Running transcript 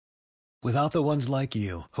Without the ones like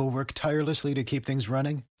you, who work tirelessly to keep things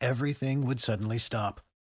running, everything would suddenly stop.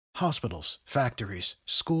 Hospitals, factories,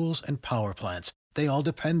 schools, and power plants, they all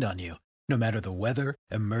depend on you. No matter the weather,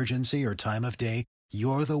 emergency, or time of day,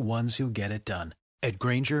 you're the ones who get it done. At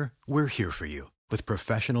Grainger, we're here for you with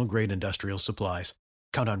professional-grade industrial supplies.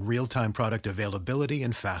 Count on real-time product availability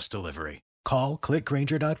and fast delivery. Call, click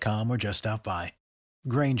Grainger.com, or just stop by.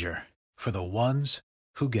 Grainger, for the ones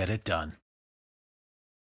who get it done.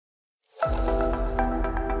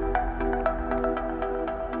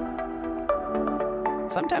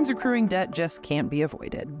 Sometimes accruing debt just can't be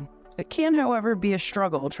avoided. It can, however, be a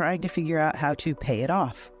struggle trying to figure out how to pay it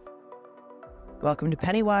off. Welcome to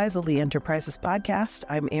Pennywise, a Lee Enterprises podcast.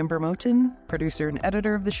 I'm Amber Moten, producer and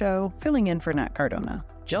editor of the show, filling in for Nat Cardona.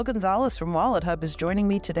 Jill Gonzalez from Wallet Hub is joining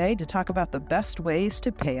me today to talk about the best ways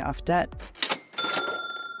to pay off debt.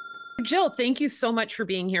 Jill, thank you so much for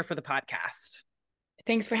being here for the podcast.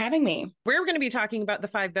 Thanks for having me. We're going to be talking about the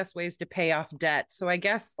 5 best ways to pay off debt. So I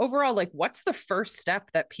guess overall, what's the first step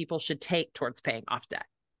that people should take towards paying off debt?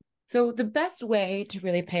 So the best way to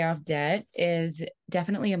really pay off debt is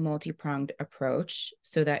definitely a multi-pronged approach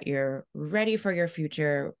so that you're ready for your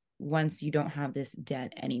future once you don't have this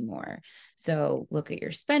debt anymore. So look at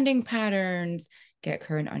your spending patterns, get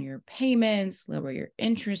current on your payments, lower your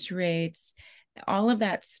interest rates. All of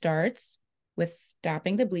that starts with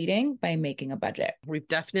stopping the bleeding by making a budget. We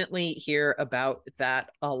definitely hear about that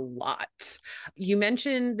a lot. You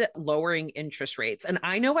mentioned lowering interest rates, and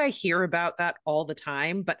I know I hear about that all the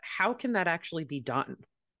time, but how can that actually be done?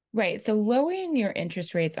 Right. So lowering your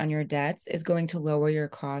interest rates on your debts is going to lower your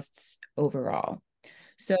costs overall.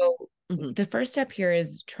 So the first step here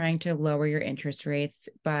is trying to lower your interest rates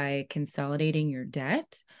by consolidating your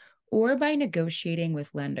debt or by negotiating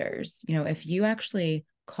with lenders. If you actually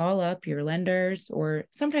call up your lenders, or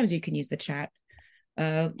sometimes you can use the chat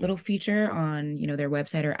little feature on, their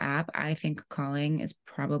website or app. I think calling is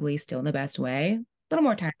probably still the best way. A little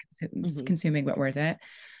more time consuming, but worth it.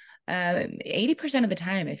 80% of the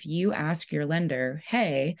time, if you ask your lender,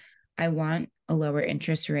 hey, I want a lower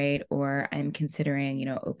interest rate, or I'm considering,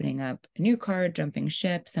 opening up a new card, jumping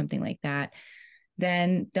ship, something like that,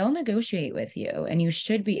 then they'll negotiate with you and you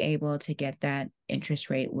should be able to get that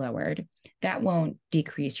interest rate lowered. That won't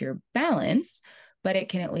decrease your balance, but it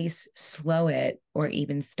can at least slow it or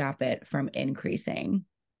even stop it from increasing.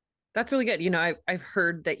 That's really good. I've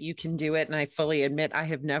heard that you can do it, and I fully admit I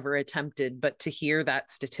have never attempted, but to hear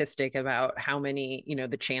that statistic about how many,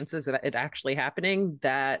 the chances of it actually happening,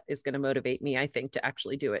 that is going to motivate me, I think, to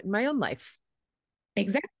actually do it in my own life.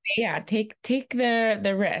 Exactly. Yeah. Take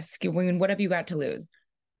the risk. What have you got to lose?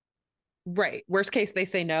 Right. Worst case, they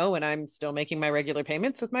say no, and I'm still making my regular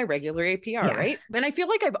payments with my regular APR, right? And I feel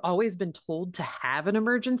like I've always been told to have an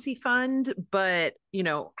emergency fund, but,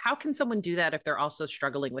 how can someone do that if they're also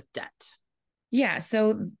struggling with debt? Yeah.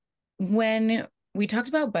 So when we talked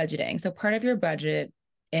about budgeting, so part of your budget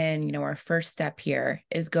and, our first step here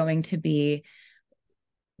is going to be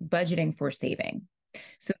budgeting for saving.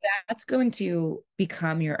 So that's going to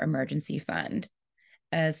become your emergency fund.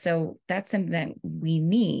 So that's something that we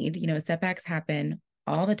need. Setbacks happen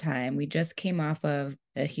all the time. We just came off of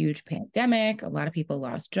a huge pandemic. A lot of people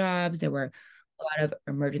lost jobs. There were a lot of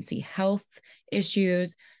emergency health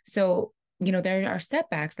issues. So, there are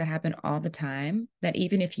setbacks that happen all the time that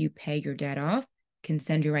even if you pay your debt off, can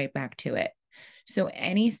send you right back to it. So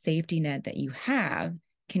any safety net that you have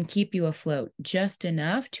can keep you afloat just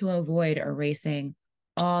enough to avoid erasing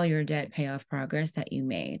all your debt payoff progress that you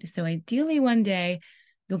made. So ideally one day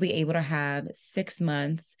you'll be able to have 6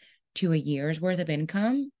 months to a year's worth of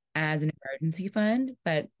income as an emergency fund,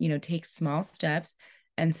 but, take small steps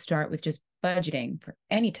and start with just budgeting for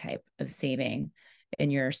any type of saving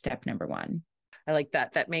in your step number 1. I like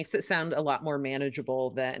that. That makes it sound a lot more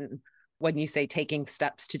manageable than when you say taking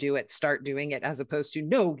steps to do it, start doing it, as opposed to,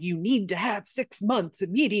 no, you need to have 6 months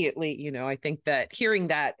immediately. I think that hearing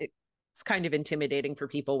that, it's kind of intimidating for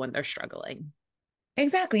people when they're struggling.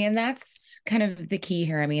 Exactly. And that's kind of the key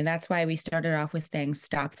here. I mean, that's why we started off with saying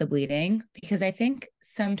stop the bleeding, because I think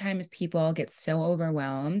sometimes people get so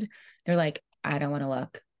overwhelmed. They're like, I don't want to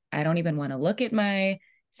look. I don't even want to look at my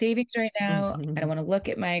savings right now. I don't want to look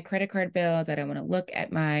at my credit card bills. I don't want to look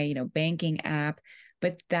at my, banking app.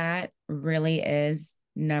 But that really is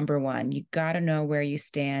number 1. You got to know where you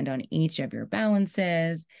stand on each of your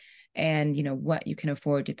balances and, what you can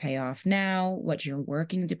afford to pay off now, what you're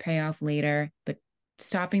working to pay off later. But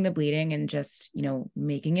stopping the bleeding and just,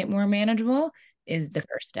 making it more manageable is the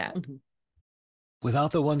first step.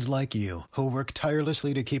 Without the ones like you, who work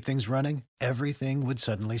tirelessly to keep things running, everything would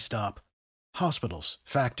suddenly stop. Hospitals,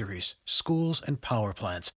 factories, schools, and power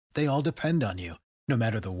plants, They all depend on you. No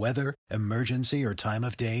matter the weather, emergency, or time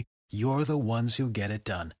of day, you're the ones who get it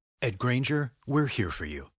done. At Grainger, we're here for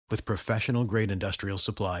you with professional-grade industrial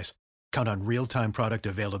supplies. Count on real-time product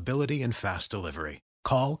availability and fast delivery.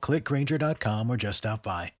 Call, click Grainger.com, or just stop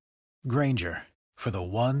by. Grainger, for the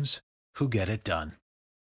ones who get it done.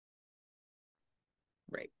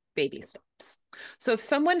 Right. Baby steps. So if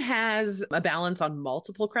someone has a balance on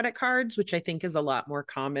multiple credit cards, which I think is a lot more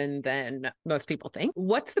common than most people think,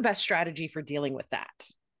 what's the best strategy for dealing with that?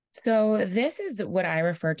 So this is what I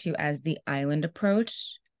refer to as the island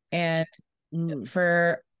approach. And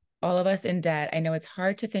for all of us in debt, I know it's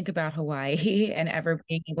hard to think about Hawaii and ever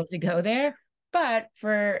being able to go there. But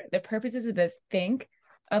for the purposes of this, think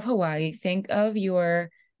of Hawaii, think of your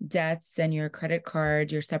debts and your credit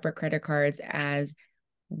cards, your separate credit cards as,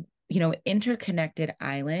 interconnected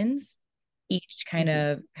islands, each kind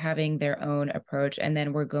of having their own approach. And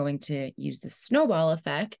then we're going to use the snowball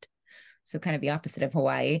effect, so kind of the opposite of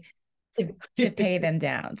Hawaii, to pay them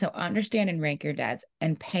down. So understand and rank your debts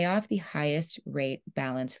and pay off the highest rate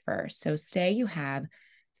balance first. So say you have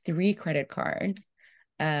 3 credit cards,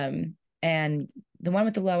 and the one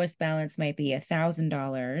with the lowest balance might be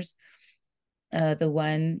 $1,000. The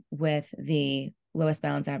one with the lowest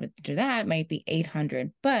balance after that might be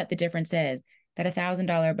 $800. But the difference is that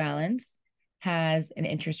 $1,000 balance has an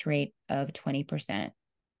interest rate of 20%,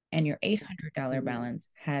 and your $800 balance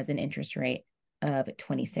has an interest rate of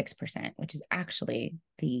 26%, which is actually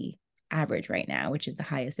the average right now, which is the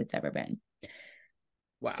highest it's ever been.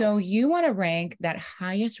 Wow. So you want to rank that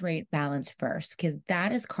highest rate balance first, because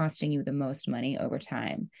that is costing you the most money over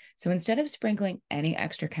time. So instead of sprinkling any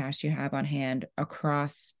extra cash you have on hand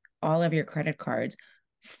across all of your credit cards,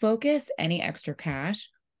 focus any extra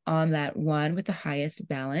cash on that one with the highest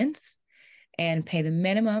balance and pay the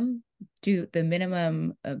minimum, do the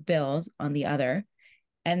minimum bills on the other.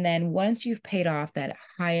 And then once you've paid off that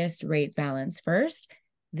highest rate balance first,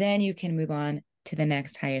 then you can move on to the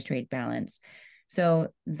next highest rate balance. So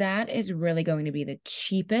that is really going to be the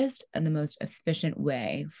cheapest and the most efficient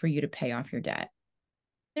way for you to pay off your debt.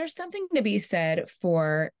 There's something to be said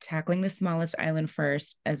for tackling the smallest island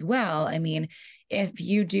first as well. I mean, if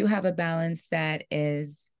you do have a balance that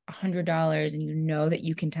is $100 and you know that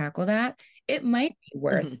you can tackle that, it might be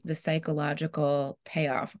worth the psychological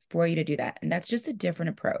payoff for you to do that. And that's just a different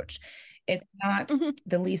approach. It's not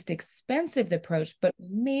the least expensive approach, but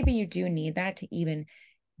maybe you do need that to even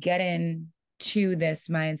get into this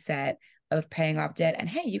mindset of paying off debt. And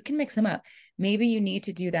hey, you can mix them up. Maybe you need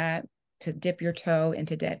to do that to dip your toe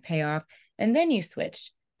into debt payoff, and then you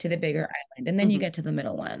switch to the bigger island, and then you get to the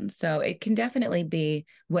middle one. So it can definitely be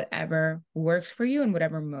whatever works for you and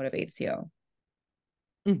whatever motivates you.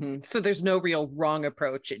 So there's no real wrong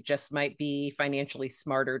approach. It just might be financially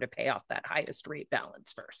smarter to pay off that highest rate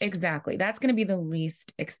balance first. Exactly. That's going to be the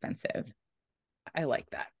least expensive. I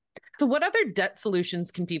like that. So what other debt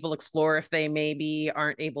solutions can people explore if they maybe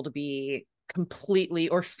aren't able to be completely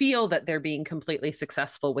or feel that they're being completely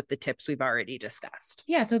successful with the tips we've already discussed?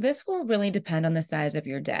 Yeah, so this will really depend on the size of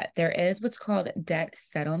your debt. There is what's called debt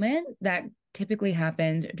settlement that typically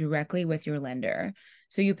happens directly with your lender.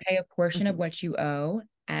 So you pay a portion of what you owe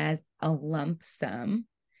as a lump sum.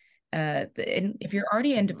 If you're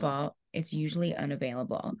already in default, it's usually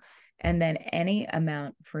unavailable. And then any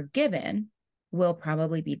amount forgiven will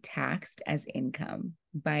probably be taxed as income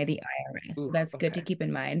by the IRS. So that's good to keep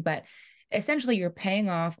in mind. But essentially, you're paying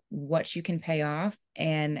off what you can pay off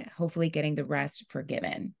and hopefully getting the rest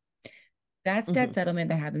forgiven. That's debt settlement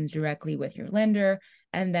that happens directly with your lender.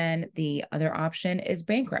 And then the other option is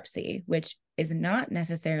bankruptcy, which is not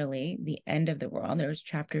necessarily the end of the world. There's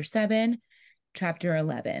Chapter 7, Chapter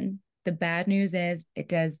 11. The bad news is it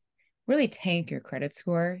does really tank your credit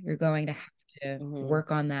score. You're going to have to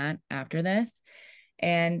work on that after this.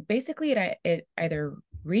 And basically, it either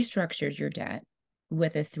restructures your debt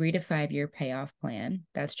with a 3 to 5 year payoff plan.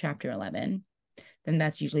 That's Chapter 11. Then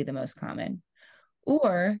that's usually the most common.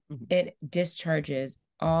 Or it discharges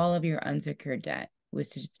all of your unsecured debt,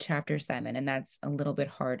 which is Chapter 7. And that's a little bit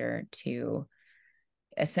harder to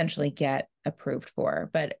essentially get approved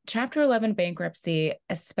for. But Chapter 11 bankruptcy,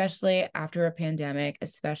 especially after a pandemic,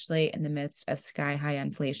 especially in the midst of sky-high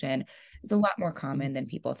inflation, is a lot more common than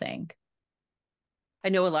people think. I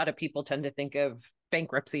know a lot of people tend to think of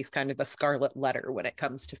bankruptcy as kind of a scarlet letter when it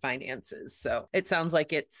comes to finances. So it sounds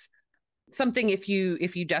like it's something if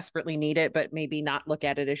you desperately need it, but maybe not look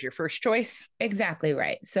at it as your first choice. Exactly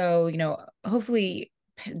right. So, hopefully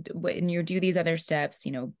when you do these other steps,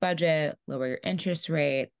 budget, lower your interest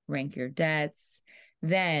rate, rank your debts,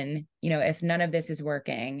 then, if none of this is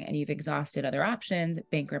working and you've exhausted other options,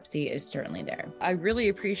 bankruptcy is certainly there. I really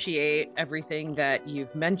appreciate everything that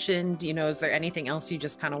you've mentioned. Is there anything else you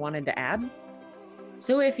just kind of wanted to add?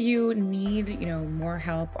 So if you need, more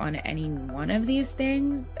help on any one of these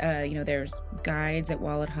things, there's guides at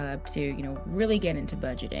Wallet Hub to, really get into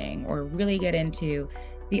budgeting or really get into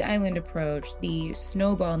the island approach, the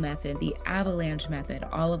snowball method, the avalanche method,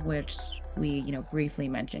 all of which we, briefly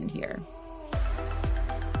mentioned here.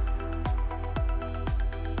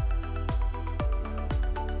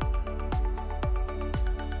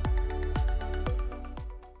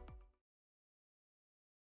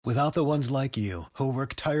 Without the ones like you, who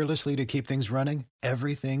work tirelessly to keep things running,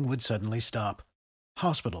 everything would suddenly stop.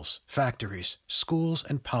 Hospitals, factories, schools,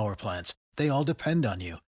 and power plants, they all depend on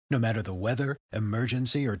you. No matter the weather,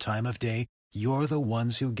 emergency, or time of day, you're the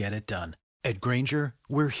ones who get it done. At Grainger,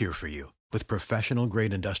 we're here for you with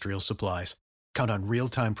professional-grade industrial supplies. Count on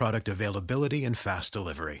real-time product availability and fast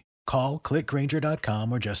delivery. Call, click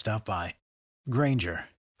Grainger.com, or just stop by. Grainger,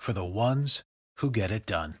 for the ones who get it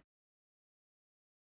done.